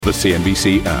The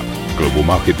CNBC app. Global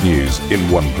market news in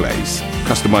one place.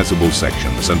 Customizable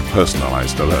sections and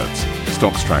personalized alerts.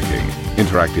 Stocks tracking,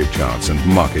 interactive charts and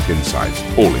market insights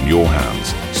all in your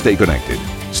hands. Stay connected.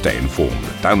 Stay informed.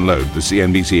 Download the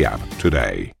CNBC app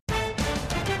today.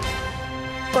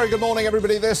 Very good morning,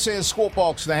 everybody. This is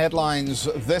Squawk. The headlines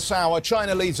this hour.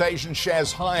 China leads Asian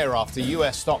shares higher after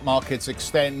U.S. stock markets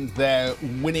extend their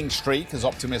winning streak as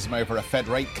optimism over a Fed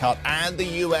rate cut and the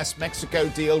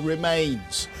U.S.-Mexico deal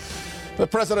remains. But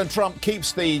President Trump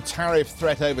keeps the tariff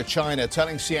threat over China,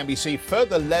 telling CNBC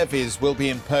further levies will be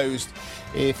imposed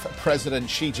if President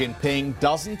Xi Jinping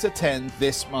doesn't attend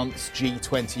this month's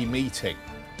G20 meeting.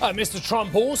 Mr.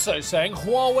 Trump also saying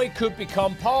Huawei could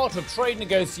become part of trade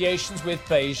negotiations with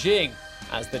Beijing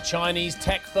as the Chinese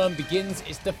tech firm begins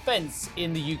its defence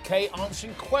in the UK,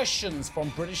 answering questions from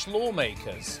British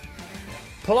lawmakers.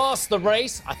 Plus the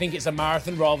race, I think it's a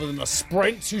marathon rather than a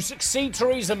sprint, to succeed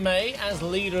Theresa May as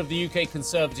leader of the UK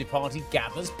Conservative Party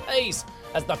gathers pace.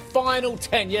 As the final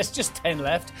 10, yes, just 10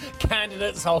 left,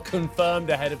 candidates are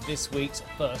confirmed ahead of this week's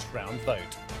first round vote.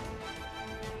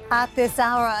 At this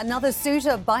hour, another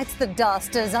suitor bites the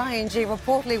dust as ING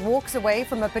reportedly walks away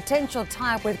from a potential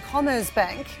tie-up with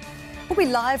Commerzbank. We'll be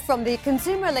live from the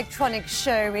Consumer Electronics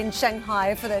Show in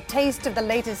Shanghai for the taste of the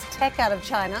latest tech out of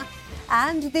China.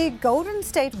 And the Golden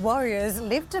State Warriors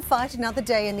live to fight another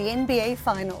day in the NBA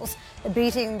Finals,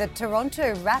 beating the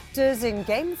Toronto Raptors in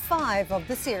Game 5 of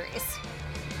the series.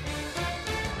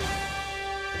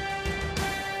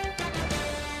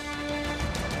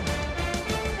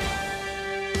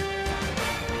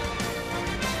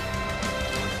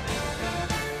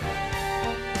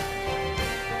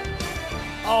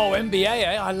 Oh, NBA,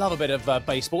 eh? I love a bit of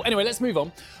baseball. Anyway, let's move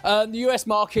on. The US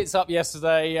market's up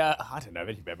yesterday. I don't know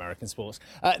anything about American sports.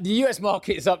 The US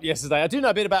market is up yesterday. I do know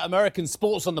a bit about American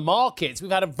sports on the markets.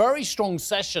 We've had a very strong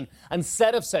session and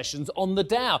set of sessions on the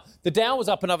Dow. The Dow was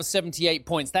up another 78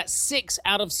 points. That's 6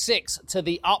 out of 6 to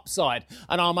the upside.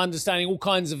 And I'm understanding all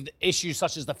kinds of issues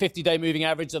such as the 50-day moving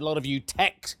average that a lot of you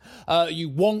tech, you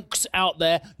wonks out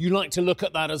there, you like to look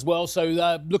at that as well.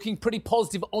 So looking pretty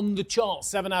positive on the chart,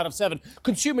 7 out of 7.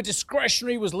 Consumer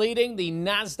discretionary was leading. The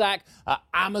NASDAQ,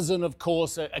 Amazon, of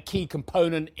course, a key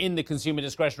component in the consumer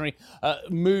discretionary,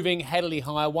 moving heavily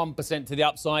higher, 1% to the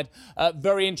upside.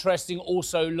 Very interesting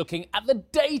also looking at the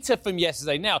data from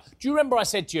yesterday. Now, do you remember I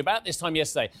said to you about this time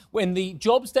yesterday, when the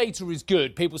jobs data is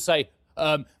good, people say,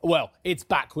 well, it's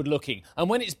backward looking. And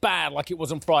when it's bad, like it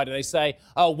was on Friday, they say,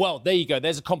 oh, well, there you go.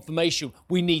 There's a confirmation.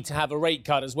 We need to have a rate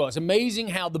cut as well. It's amazing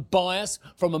how the bias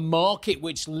from a market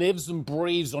which lives and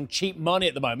breathes on cheap money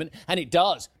at the moment, and it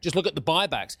does, just look at the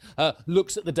buybacks,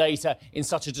 looks at the data in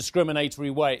such a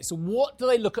discriminatory way. So what do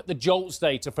they look at the JOLTS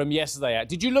data from yesterday at?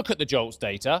 Did you look at the JOLTS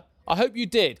data? I hope you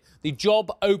did. The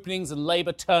job openings and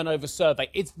labour turnover survey.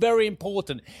 It's very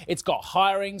important. It's got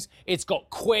hirings, it's got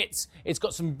quits, it's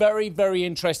got some very, very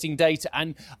interesting data.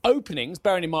 And openings,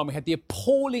 bearing in mind we had the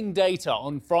appalling data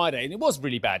on Friday, and it was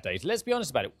really bad data. Let's be honest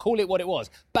about it. Call it what it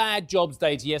was. Bad jobs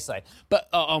data yesterday, but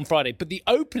on Friday. But the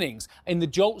openings in the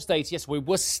JOLTS data yesterday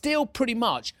were still pretty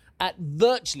much at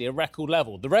virtually a record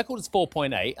level. The record is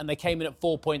 4.8 and they came in at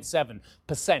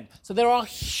 4.7%. So there are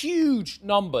huge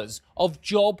numbers of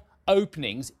job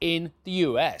openings in the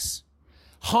US.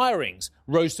 Hirings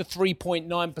rose to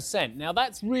 3.9%. Now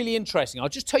that's really interesting. I'll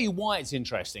just tell you why it's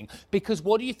interesting. Because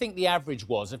what do you think the average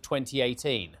was of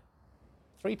 2018?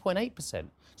 3.8%.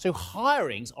 So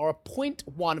hirings are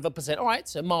 0.1%. All right,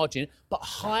 it's a margin, but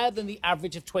higher than the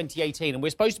average of 2018. And we're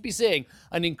supposed to be seeing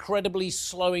an incredibly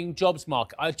slowing jobs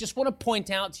market. I just want to point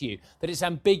out to you that it's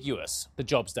ambiguous, the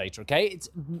jobs data, okay? It's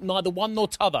neither one nor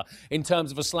t'other in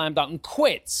terms of a slam dunk. And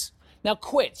quits. Now,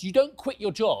 quits. You don't quit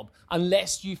your job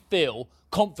unless you feel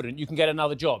confident you can get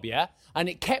another job, yeah? And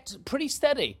it kept pretty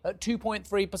steady at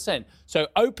 2.3%. So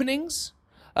openings,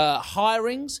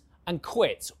 hirings, and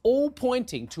quits, all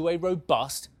pointing to a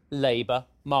robust labour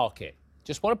market.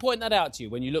 Just want to point that out to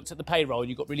you when you looked at the payroll and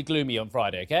you got really gloomy on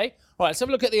Friday, okay? All right, let's have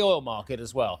a look at the oil market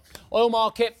as well. Oil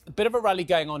market, a bit of a rally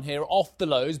going on here, off the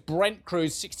lows. Brent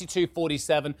cruise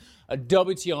 62.47, a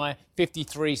WTI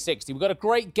 53.60. We've got a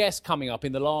great guest coming up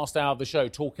in the last hour of the show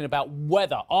talking about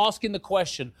weather, asking the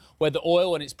question whether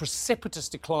oil and its precipitous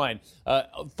decline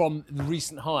from the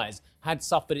recent highs had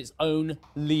suffered its own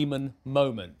Lehman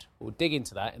moment. We'll dig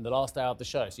into that in the last hour of the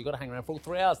show. So you've got to hang around for all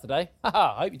 3 hours today.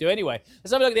 I hope you do anyway.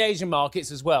 Let's have a look at the Asian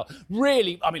markets as well.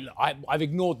 Really, I mean, I've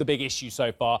ignored the big issue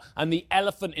so far, and the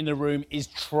elephant in the room is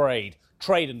trade.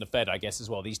 trade and the Fed, I guess, as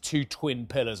well. These two twin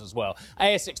pillars as well.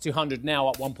 ASX 200 now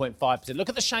up 1.5%. Look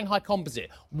at the Shanghai Composite,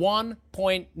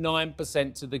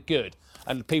 1.9% to the good.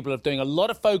 And people are doing a lot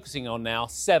of focusing on now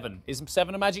 7. Is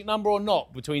 7 a magic number or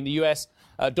not between the US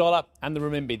dollar and the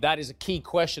renminbi? That is a key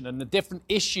question, and the different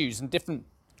issues and different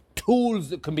tools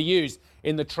that can be used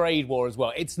in the trade war as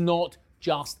well. It's not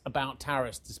just about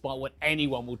tariffs, despite what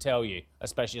anyone will tell you,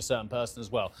 especially a certain person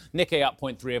as well. Nikkei up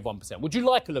 0.3%. Would you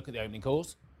like a look at the opening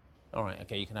calls? All right,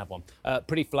 OK, you can have one.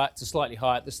 Pretty flat to slightly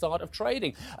high at the start of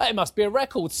trading. It must be a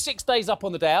record. 6 days up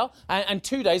on the Dow and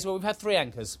 2 days where we've had 3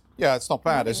 anchors. Yeah, it's not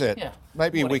bad, is it? Yeah.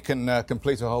 Maybe we can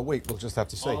complete a whole week. We'll just have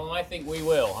to see. Oh, I think we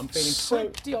will. I'm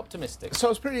feeling pretty optimistic. So I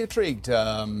was pretty intrigued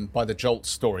by the Jolt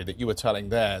story that you were telling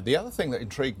there. The other thing that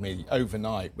intrigued me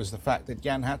overnight was the fact that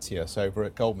Jan Hatzius over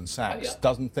at Goldman Sachs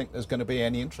doesn't think there's going to be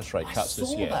any interest rate cuts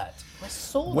this year. I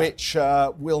saw that. Which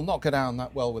will not go down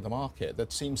that well with the market.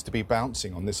 That seems to be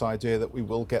bouncing on this idea that we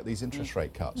will get these interest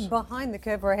rate cuts. Behind the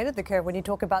curve or ahead of the curve, when you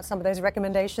talk about some of those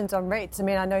recommendations on rates, I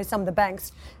mean, I know some of the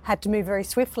banks had to move very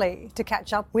swiftly to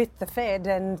catch up with the Fed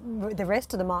and the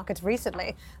rest of the markets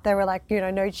recently. They were like,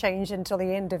 no change until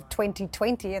the end of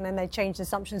 2020, and then they changed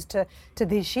assumptions to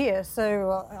this year.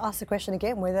 So I'll ask the question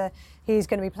again, whether he's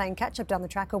going to be playing catch-up down the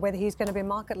track or whether he's going to be a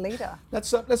market leader. Let's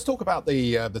talk about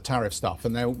the tariff stuff,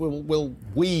 and then we'll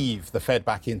weave the Fed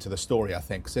back into the story, I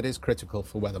think, because it is critical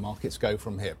for where the markets go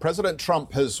from here. President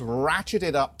Trump has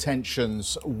ratcheted up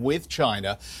tensions with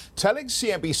China, telling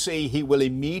CNBC he will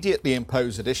immediately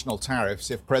impose additional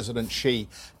tariffs if President Xi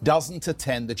doesn't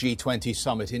attend the G20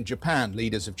 summit in Japan.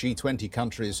 Leaders of G20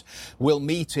 countries will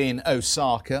meet in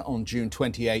Osaka on June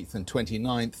 28th and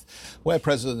 29th, where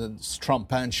Presidents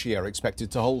Trump and Xi are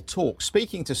expected to hold talks.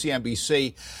 Speaking to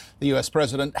CNBC, the US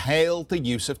president hailed the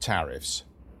use of tariffs.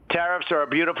 Tariffs are a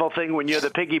beautiful thing when you're the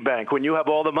piggy bank, when you have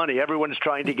all the money. Everyone's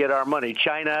trying to get our money.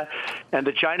 China and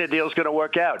the China deal is going to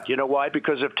work out. You know why?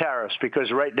 Because of tariffs.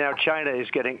 Because right now China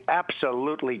is getting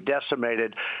absolutely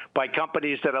decimated by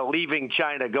companies that are leaving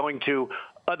China, going to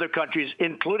other countries,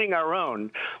 including our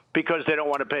own, because they don't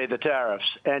want to pay the tariffs.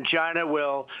 And China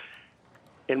will,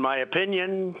 in my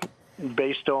opinion,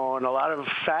 based on a lot of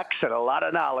facts and a lot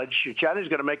of knowledge, China's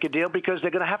going to make a deal because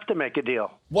they're going to have to make a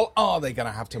deal. Well, are they going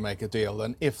to have to make a deal?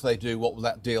 And if they do, what will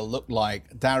that deal look like?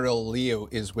 Daryl Liu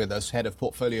is with us, Head of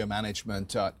Portfolio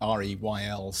Management at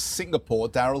REYL Singapore.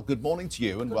 Daryl, good morning to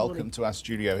you and welcome to our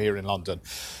studio here in London.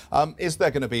 Is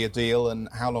there going to be a deal, and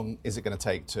how long is it going to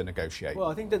take to negotiate? Well,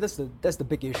 I think that's the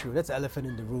big issue. That's the elephant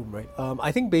in the room, right?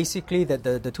 I think basically that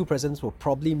the two presidents will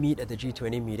probably meet at the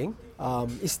G20 meeting.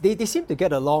 They seem to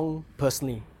get along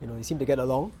personally, they seem to get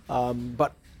along.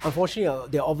 But unfortunately,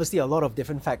 there are obviously a lot of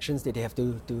different factions that they have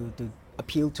to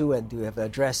appeal to and to have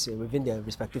address within their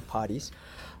respective parties.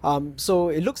 So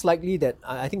it looks likely that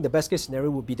I think the best case scenario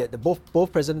would be that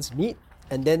both presidents meet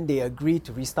and then they agree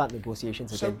to restart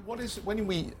negotiations again.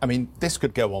 So this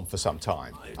could go on for some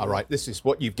time, all right? This is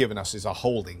what you've given us is a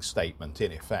holding statement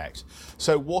in effect.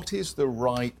 So what is the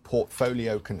right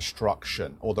portfolio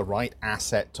construction or the right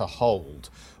asset to hold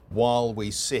while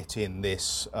we sit in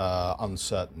this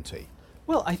uncertainty?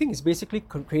 Well, I think it's basically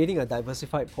creating a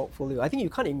diversified portfolio. I think you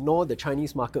can't ignore the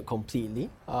Chinese market completely.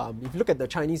 If you look at the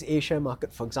Chinese A-share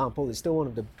market, for example, it's still one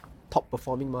of the top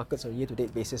performing markets on a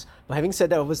year-to-date basis. But having said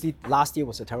that, obviously last year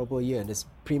was a terrible year and it's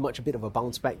pretty much a bit of a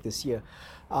bounce back this year.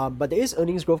 But there is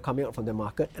earnings growth coming out from the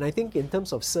market. And I think in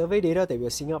terms of survey data that we're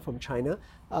seeing out from China,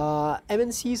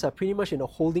 MNCs are pretty much in a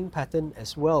holding pattern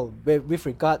as well with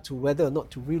regard to whether or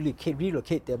not to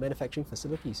relocate their manufacturing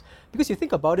facilities. Because you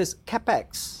think about this,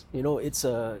 CapEx, it's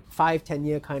a 5-10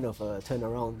 year kind of a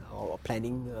turnaround or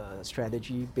planning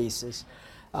strategy basis.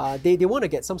 They want to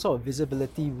get some sort of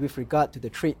visibility with regard to the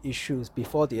trade issues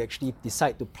before they actually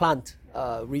decide to plant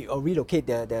or relocate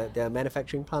their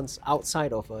manufacturing plants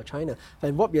outside of China.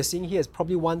 And what we are seeing here is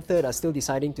probably 1/3 are still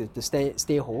deciding to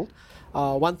stay hold.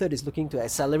 1/3 is looking to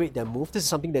accelerate their move. This is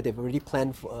something that they've already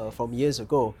planned from years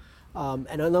ago. And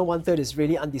another 1/3 is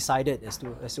really undecided as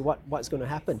to what's going to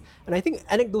happen. And I think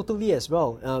anecdotally as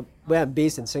well, where I'm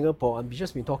based in Singapore, I've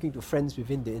just been talking to friends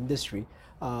within the industry,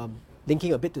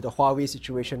 linking a bit to the Huawei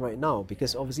situation right now,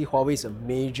 because obviously Huawei is a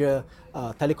major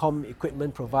telecom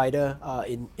equipment provider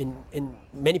in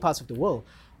many parts of the world.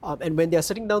 And when they're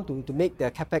sitting down to make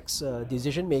their capex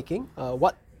decision making,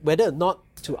 whether or not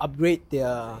to upgrade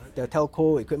their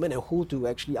telco equipment and who to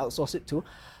actually outsource it to,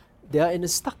 they are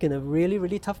stuck in a really,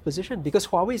 really tough position because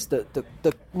Huawei is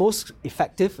the most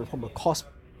effective from a cost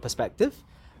perspective.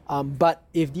 But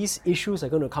if these issues are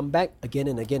going to come back again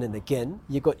and again and again,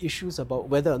 you've got issues about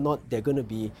whether or not they're going to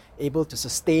be able to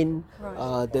sustain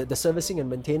the servicing and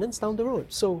maintenance down the road.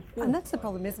 So, and that's the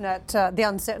problem, isn't it? The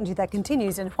uncertainty that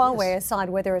continues. And Huawei aside,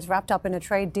 whether it's wrapped up in a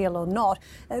trade deal or not,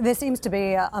 there seems to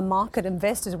be a market,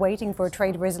 investors waiting for a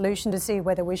trade resolution to see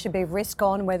whether we should be risk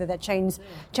on, whether that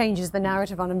changes the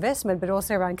narrative on investment, but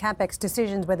also around capex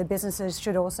decisions, whether businesses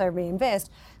should also reinvest.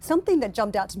 Something that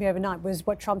jumped out to me overnight was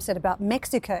what Trump said about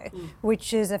Mexico,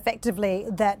 which is effectively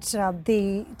that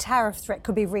the tariff threat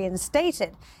could be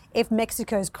reinstated if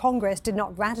Mexico's Congress did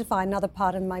not ratify another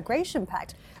part of the migration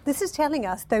pact. This is telling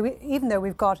us, even though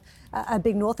we've got a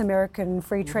big North American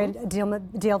free trade deal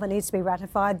that needs to be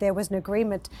ratified, there was an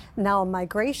agreement now on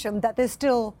migration, that there's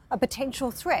still a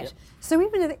potential threat. Yep. So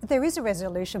even if there is a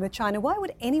resolution with China, why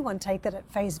would anyone take that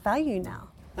at face value now?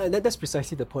 That's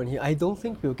precisely the point here. I don't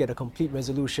think we'll get a complete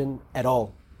resolution at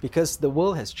all, because the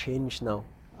world has changed now.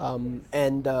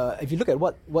 If you look at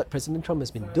what President Trump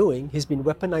has been doing, he's been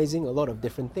weaponizing a lot of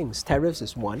different things. Tariffs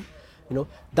is one.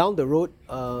 Down the road,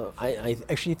 I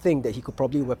actually think that he could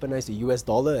probably weaponize the US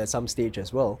dollar at some stage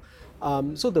as well.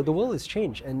 So the world has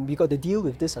changed, and we got to deal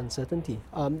with this uncertainty.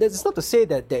 That's not to say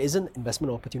that there isn't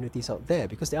investment opportunities out there,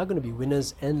 because there are going to be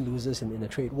winners and losers in a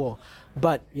trade war.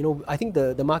 But I think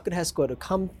the market has got to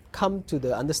come to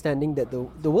the understanding that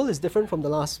the world is different from the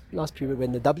last period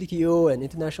when the WTO and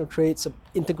international trade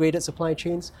integrated supply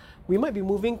chains. We might be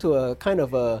moving to a kind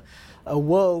of a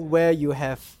world where you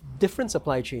have different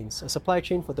supply chains, a supply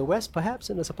chain for the West perhaps,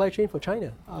 and a supply chain for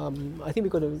China. I think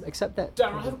we've got to accept that.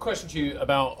 Darren, I have a question to you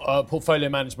about portfolio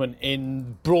management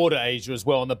in broader Asia as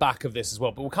well, on the back of this as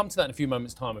well, but we'll come to that in a few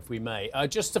moments' time if we may.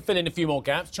 Just to fill in a few more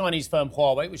gaps, Chinese firm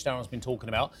Huawei, which Darren's been talking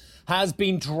about, has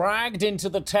been dragged into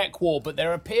the tech war, but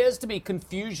there appears to be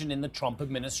confusion in the Trump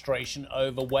administration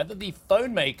over whether the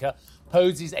phone maker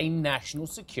poses a national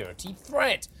security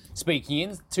threat.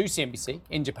 Speaking to CNBC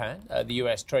in Japan, the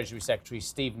US Treasury Secretary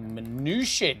Steven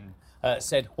Mnuchin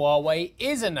said Huawei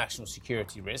is a national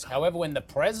security risk. However, when the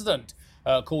president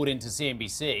called into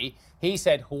CNBC, he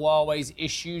said Huawei's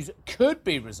issues could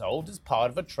be resolved as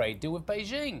part of a trade deal with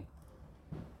Beijing.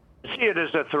 See it as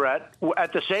a threat.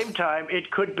 At the same time, it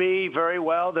could be very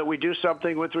well that we do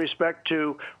something with respect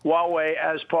to Huawei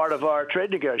as part of our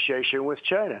trade negotiation with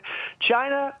China.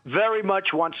 China very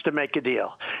much wants to make a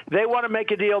deal. They want to make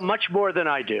a deal much more than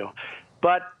I do.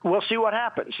 But we'll see what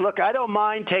happens. Look, I don't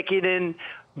mind taking in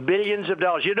billions of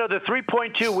dollars. The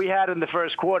 3.2 we had in the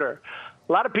first quarter,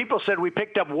 a lot of people said we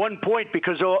picked up 1 point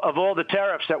because of all the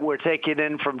tariffs that we're taking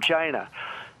in from China.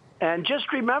 And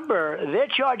just remember, they're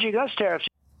charging us tariffs.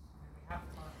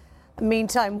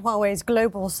 Meantime, Huawei's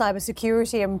global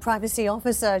cybersecurity and privacy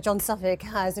officer, John Suffolk,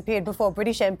 has appeared before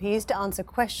British MPs to answer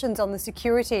questions on the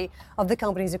security of the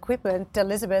company's equipment.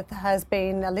 Elizabeth has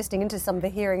been listening into some of the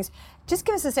hearings. Just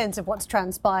give us a sense of what's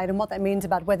transpired and what that means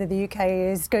about whether the UK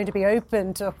is going to be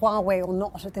open to Huawei or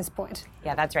not at this point.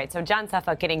 Yeah, that's right. So John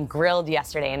Suffolk getting grilled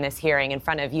yesterday in this hearing in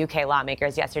front of UK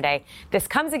lawmakers yesterday. This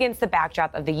comes against the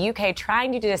backdrop of the UK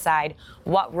trying to decide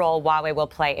what role Huawei will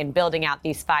play in building out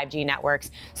these 5G networks.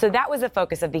 So that was the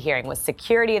focus of the hearing, was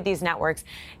security of these networks.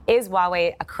 Is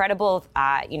Huawei a credible,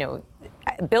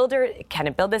 builder? Can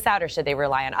it build this out, or should they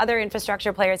rely on other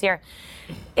infrastructure players here?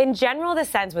 In general, the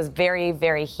sense was very,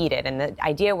 very heated. And the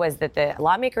idea was that the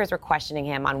lawmakers were questioning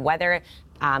him on whether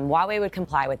Huawei would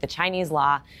comply with the Chinese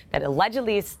law that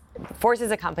allegedly forces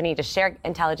a company to share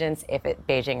intelligence if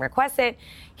Beijing requests it.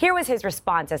 Here was his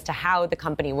response as to how the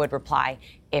company would reply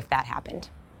if that happened.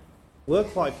 We're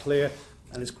quite clear,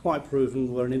 and it's quite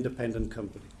proven we're an independent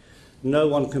company. No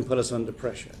one can put us under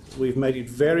pressure. We've made it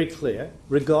very clear,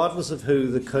 regardless of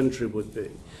who the country would be,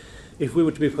 if we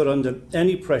were to be put under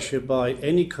any pressure by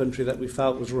any country that we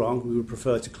felt was wrong, we would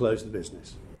prefer to close the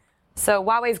business. So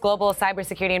Huawei's global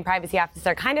cybersecurity and privacy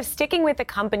officer kind of sticking with the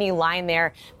company line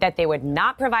there that they would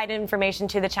not provide information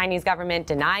to the Chinese government,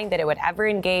 denying that it would ever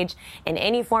engage in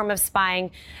any form of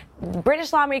spying.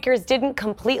 British lawmakers didn't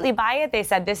completely buy it. They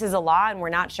said this is a law and we're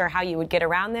not sure how you would get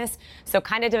around this. So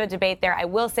kind of a debate there. I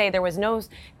will say there was no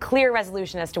clear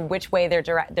resolution as to which way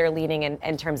they're leaning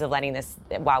in terms of letting this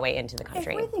Huawei into the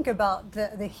country. If we think about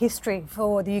the history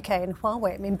for the UK and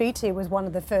Huawei, I mean, BT was one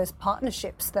of the first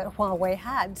partnerships that Huawei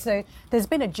had. So there's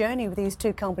been a journey with these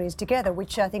two companies together,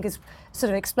 which I think is sort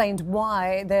of explains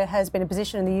why there has been a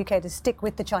position in the UK to stick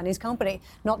with the Chinese company,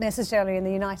 not necessarily in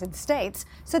the United States.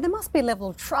 So there must be a level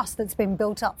of trust that's been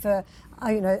built up for,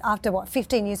 after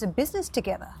 15 years of business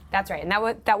together. That's right. And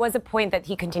that was a point that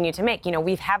he continued to make.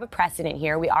 We have a precedent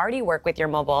here. We already work with your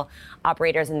mobile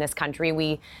operators in this country.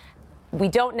 We we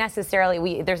don't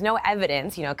necessarily, there's no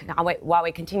evidence,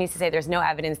 Huawei continues to say there's no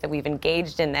evidence that we've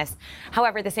engaged in this.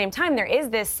 However, at the same time, there is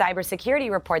this cybersecurity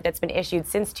report that's been issued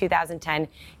since 2010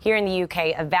 here in the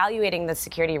UK evaluating the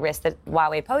security risk that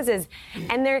Huawei poses,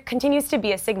 and there continues to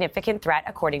be a significant threat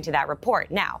according to that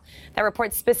report. Now, that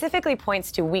report specifically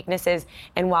points to weaknesses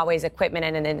in Huawei's equipment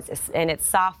and in its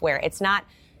software. It's not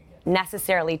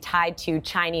necessarily tied to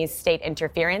Chinese state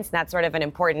interference. And that's sort of an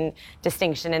important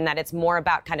distinction in that it's more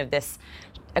about kind of this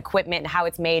equipment and how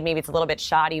it's made. Maybe it's a little bit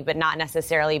shoddy, but not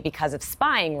necessarily because of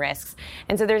spying risks.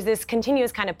 And so there's this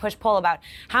continuous kind of push-pull about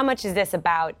how much is this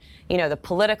about, the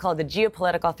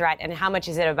geopolitical threat, and how much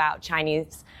is it about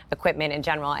Chinese equipment in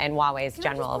general and Huawei's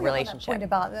general relationship. Point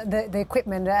about the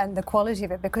equipment and the quality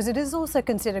of it, because it is also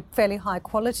considered fairly high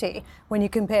quality when you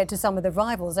compare it to some of the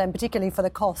rivals, and particularly for the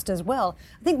cost as well.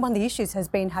 I think one of the issues has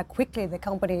been how quickly the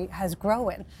company has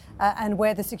grown and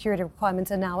where the security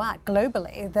requirements are now at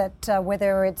globally, that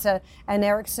whether it's an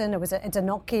Ericsson or it's a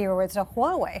Nokia or it's a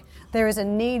Huawei, there is a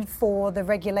need for the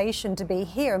regulation to be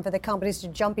here and for the companies to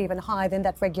jump even higher than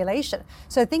that regulation.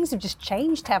 So things have just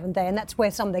changed, haven't they? And that's where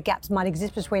some of the gaps might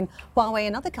exist between Huawei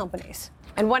and other companies.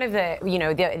 And one of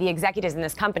the executives in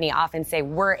this company often say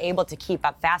we're able to keep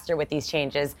up faster with these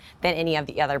changes than any of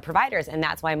the other providers, and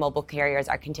that's why mobile carriers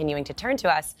are continuing to turn to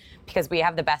us, because we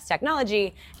have the best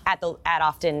technology at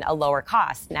often a lower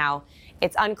cost. Now,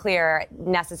 it's unclear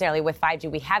necessarily with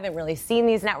 5G. We haven't really seen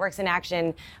these networks in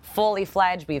action fully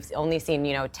fledged. We've only seen,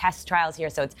 test trials here.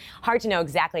 So it's hard to know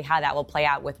exactly how that will play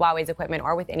out with Huawei's equipment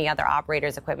or with any other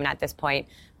operator's equipment at this point.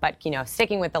 But,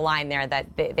 sticking with the line there that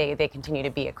they continue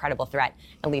to be a credible threat,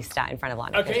 at least in front of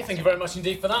lawmakers. OK, thank you very much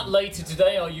indeed for that. Later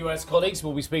today, our US colleagues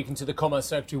will be speaking to the Commerce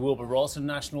Secretary Wilbur Ross and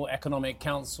National Economic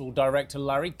Council Director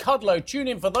Larry Kudlow. Tune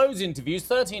in for those interviews,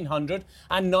 1300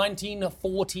 and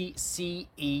 1940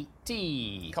 CET.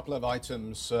 A couple of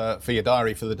items for your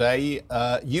diary for the day.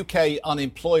 UK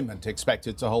unemployment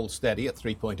expected to hold steady at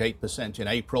 3.8% in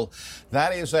April.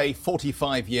 That is a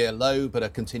 45-year low, but a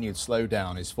continued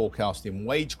slowdown is forecast in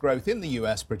wage growth. In the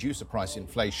US, producer price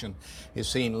inflation is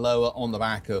seen lower on the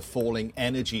back of falling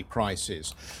energy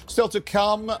prices. Still to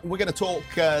come, we're going to talk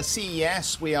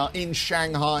CES. We are in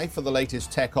Shanghai for the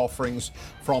latest tech offerings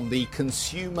from the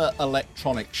Consumer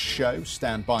Electronics Show.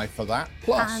 Stand by for that.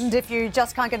 Plus, and if you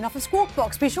just can't get enough of Squawk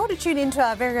Box, be sure to tune into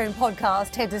our very own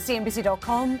podcast. Head to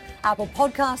cnbc.com, Apple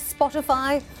Podcasts,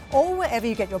 Spotify, or wherever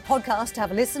you get your podcast to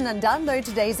have a listen and download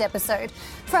today's episode.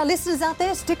 For our listeners out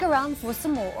there, stick around for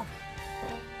some more.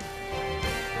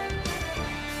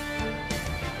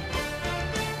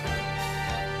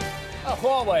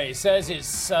 Huawei says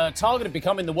its target of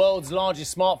becoming the world's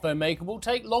largest smartphone maker will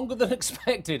take longer than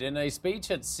expected. In a speech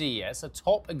at CES, a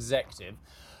top executive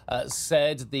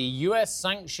said the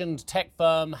US-sanctioned tech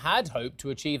firm had hoped to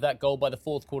achieve that goal by the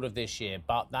fourth quarter of this year,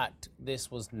 but that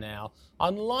this was now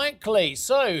unlikely.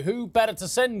 So who better to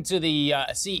send to the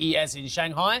CES in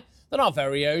Shanghai than our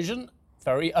very own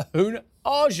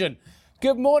Arjun?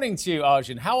 Good morning to you,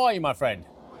 Arjun. How are you, my friend?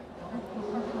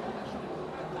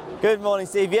 Good morning,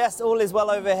 Steve. Yes, all is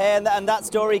well over here, and that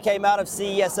story came out of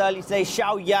CES early today.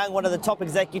 Xiao Yang, one of the top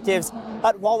executives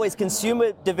at Huawei's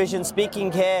consumer division,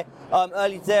 speaking here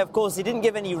early today. Of course, he didn't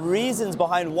give any reasons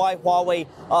behind why Huawei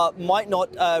might not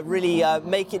really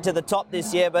make it to the top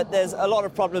this year, but there's a lot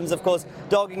of problems, of course,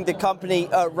 dogging the company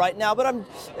right now. But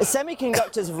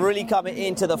semiconductors have really come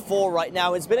into the fore right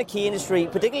now. It's been a key industry,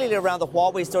 particularly around the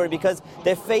Huawei story, because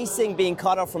they're facing being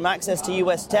cut off from access to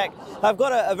US tech. I've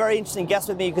got a very interesting guest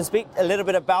with me who can speak a little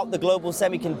bit about the global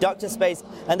semiconductor space,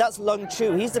 and that's Lung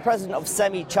Chu. He's the president of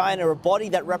Semi China, a body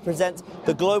that represents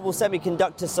the global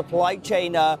semiconductor supply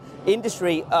chain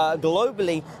industry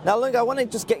globally. Now, Lung, I want to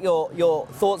just get your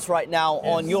thoughts right now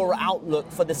on your outlook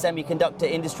for the semiconductor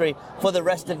industry for the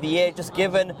rest of the year, just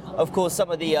given, of course, some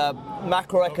of the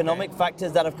macroeconomic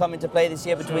factors that have come into play this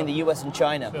year between the US and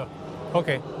China. Sure.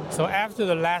 Okay, so after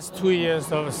the last 2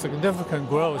 years of significant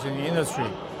growth in the industry,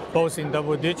 both in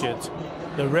double digits,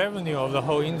 the revenue of the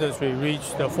whole industry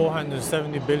reached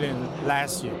 470 billion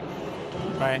last year,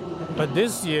 right? But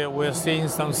this year we're seeing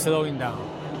some slowing down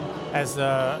as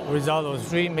a result of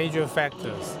three major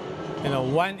factors.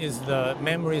 One is the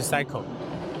memory cycle,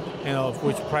 of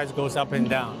which price goes up and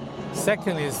down.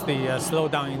 Second is the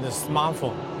slowdown in the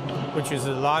smartphone, which is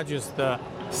the largest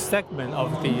segment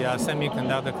of the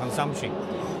semiconductor consumption.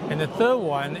 And the third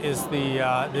one is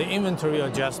the inventory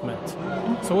adjustment.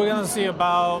 So we're going to see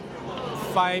about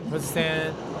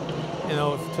 5%,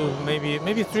 to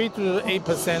maybe 3 to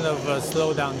 8% of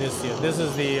slowdown this year. This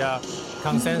is the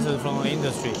consensus from the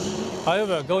industry.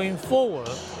 However, going forward,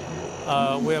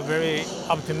 we are very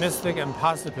optimistic and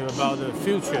positive about the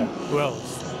future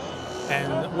growth.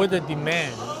 And with the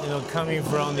demand, coming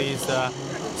from these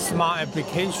smart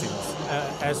applications,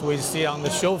 as we see on the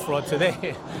show floor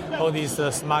today, all these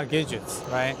smart gadgets,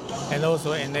 right? And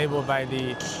also enabled by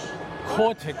the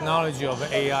core technology of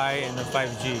AI and the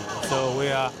 5G. So we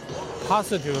are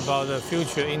positive about the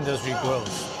future industry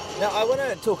growth. Now, I want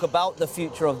to talk about the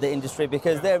future of the industry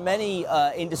because there are many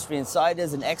industry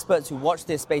insiders and experts who watch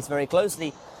this space very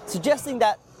closely, suggesting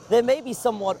that there may be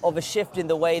somewhat of a shift in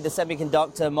the way the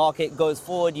semiconductor market goes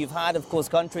forward. You've had, of course,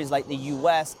 countries like the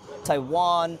US,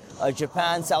 Taiwan,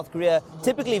 Japan, South Korea,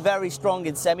 typically very strong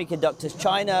in semiconductors.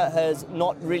 China has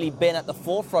not really been at the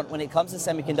forefront when it comes to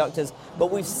semiconductors, but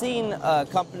we've seen a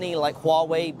company like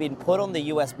Huawei being put on the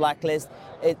US blacklist.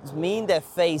 It means they've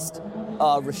faced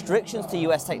restrictions to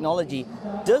US technology.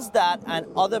 Does that and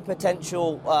other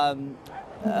potential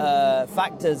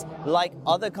factors like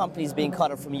other companies being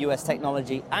cut off from US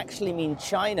technology actually mean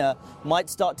China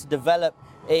might start to develop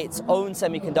its own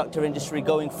semiconductor industry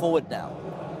going forward now?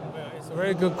 It's a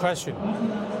very good question.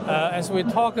 As we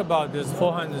talk about this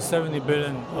 470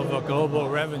 billion of a global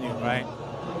revenue, right?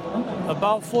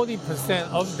 About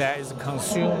 40% of that is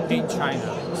consumed in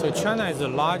China. So China is the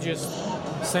largest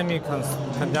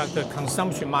semiconductor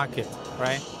consumption market,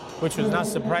 right? Which is not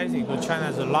surprising because China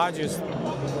is the largest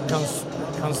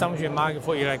consumption market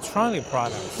for electronic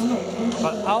products.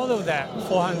 But out of that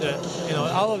 400,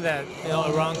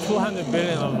 around 200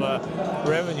 billion of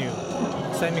revenue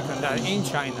semiconductor in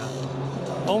China,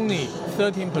 only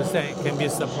 13% can be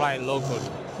supplied locally,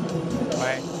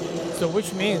 right? So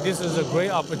which means this is a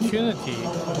great opportunity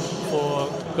for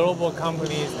global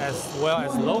companies as well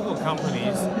as local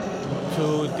companies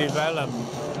to develop,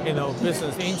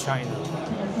 business in China.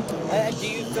 And do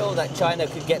you feel that China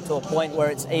could get to a point where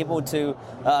it's able to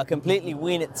completely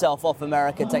wean itself off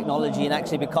American technology and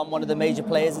actually become one of the major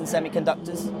players in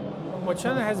semiconductors? Well,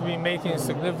 China has been making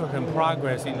significant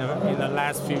progress in the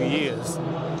last few years.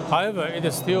 However, it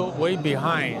is still way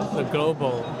behind the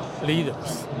global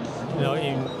leaders,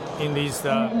 in these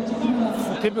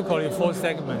typically four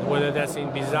segments, whether that's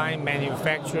in design,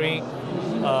 manufacturing,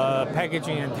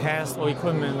 packaging and test, or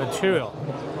equipment material.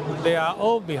 They are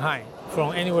all behind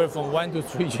from anywhere from 1 to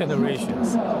 3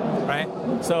 generations, right?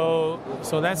 So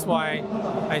that's why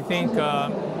I think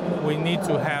we need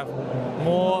to have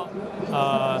more,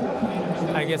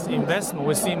 investment.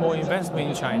 We see more investment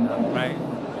in China, right?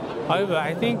 However,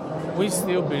 I think we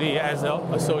still believe, as an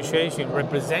association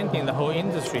representing the whole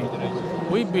industry,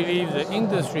 we believe the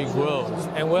industry grows,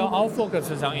 and our focus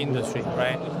is on industry,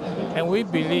 right? And we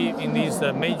believe in these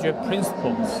major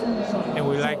principles, and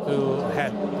we like to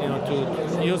have,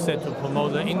 to use it to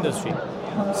promote the industry,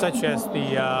 such as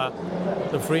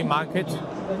the free market,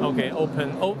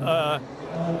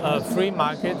 free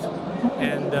market,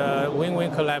 and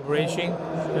win-win collaboration,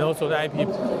 and also the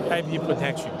IP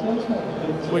protection,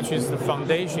 which is the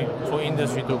foundation for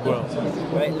industry to grow.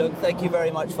 Great, look, thank you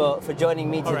very much for joining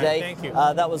me today. All right, thank you.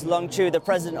 That was Long Chu, the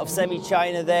president of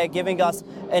SemiChina there, giving us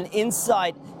an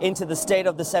insight into the state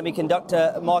of the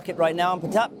semiconductor market right now, and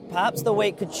perhaps the way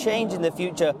it could change in the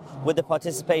future with the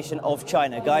participation of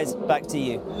China. Guys, back to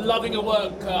you. Loving your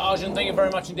work, Arjun. Thank you very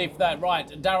much indeed for that. Right,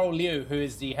 Daryl Liu, who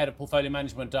is the head of portfolio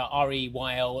management at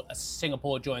REYL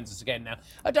Singapore, joins us again now.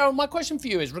 Daryl, my question for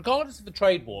you is, regardless of the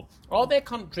trade war, are there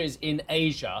countries in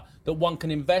Asia that one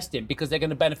can invest in because they're going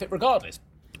to benefit regardless?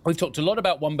 We've talked a lot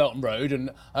about One Belt and Road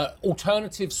and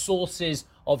alternative sources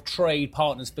of trade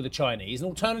partners for the Chinese and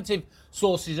alternative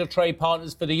sources of trade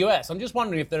partners for the US. I'm just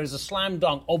wondering if there is a slam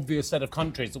dunk obvious set of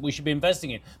countries that we should be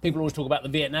investing in. People always talk about the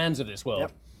Vietnams of this world.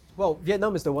 Yep. Well,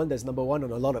 Vietnam is the one that's number one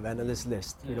on a lot of analysts'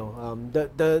 lists.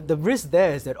 The risk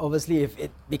there is that obviously if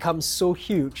it becomes so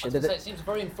huge, it seems a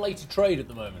very inflated trade at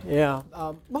the moment. Yeah,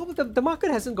 well, the market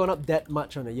hasn't gone up that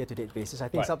much on a year-to-date basis. I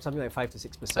think it's up something like 5 to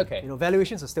 6%. Okay.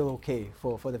 Valuations are still okay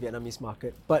for the Vietnamese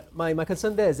market. But my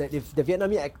concern there is that if the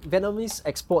Vietnamese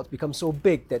exports become so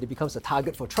big that it becomes a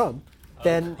target for Trump,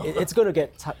 then it's going to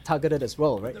get targeted as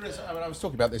well, right? I was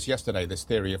talking about this yesterday, this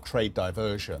theory of trade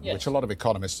diversion, which a lot of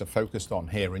economists are focused on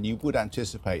here, and you would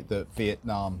anticipate that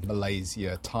Vietnam,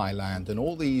 Malaysia, Thailand, and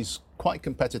all these quite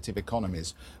competitive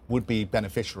economies would be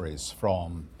beneficiaries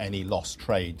from any lost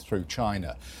trade through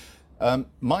China.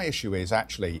 My issue is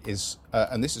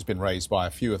and this has been raised by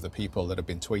a few of the people that have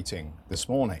been tweeting this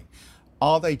morning,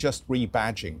 are they just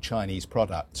rebadging Chinese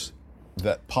products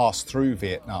that pass through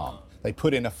Vietnam? They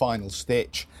put in a final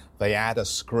stitch, they add a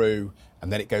screw,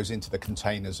 and then it goes into the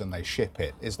containers and they ship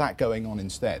it. Is that going on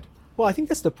instead? Well, I think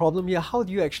that's the problem here. How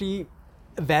do you actually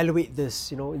evaluate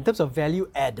this? In terms of value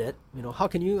added, how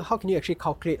can you actually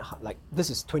calculate like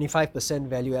this is 25%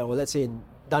 value added, or let's say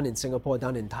done in Singapore,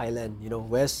 done in Thailand,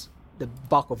 whereas the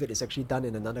bulk of it is actually done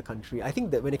in another country. I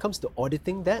think that when it comes to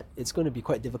auditing that, it's going to be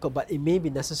quite difficult, but it may be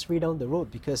necessary down the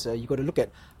road because you got to look at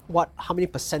how many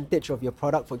percentage of your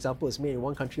product, for example, is made in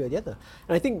one country or the other.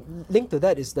 And I think linked to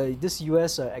that is this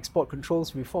US Export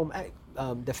Controls Reform Act.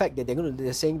 The fact that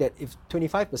they're saying that if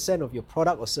 25% of your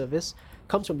product or service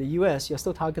comes from the US, you're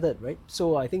still targeted, right?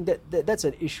 So I think that's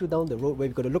an issue down the road where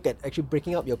we've got to look at actually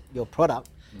breaking up your product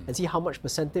and see how much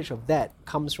percentage of that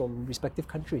comes from respective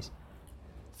countries.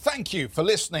 Thank you for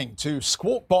listening to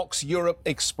Squawk Box Europe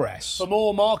Express. For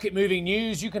more market-moving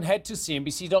news, you can head to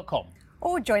cnbc.com.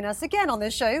 Or join us again on the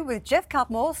show with Jeff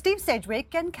Cutmore, Steve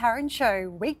Sedgwick and Karen Cho,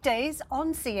 weekdays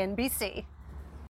on CNBC.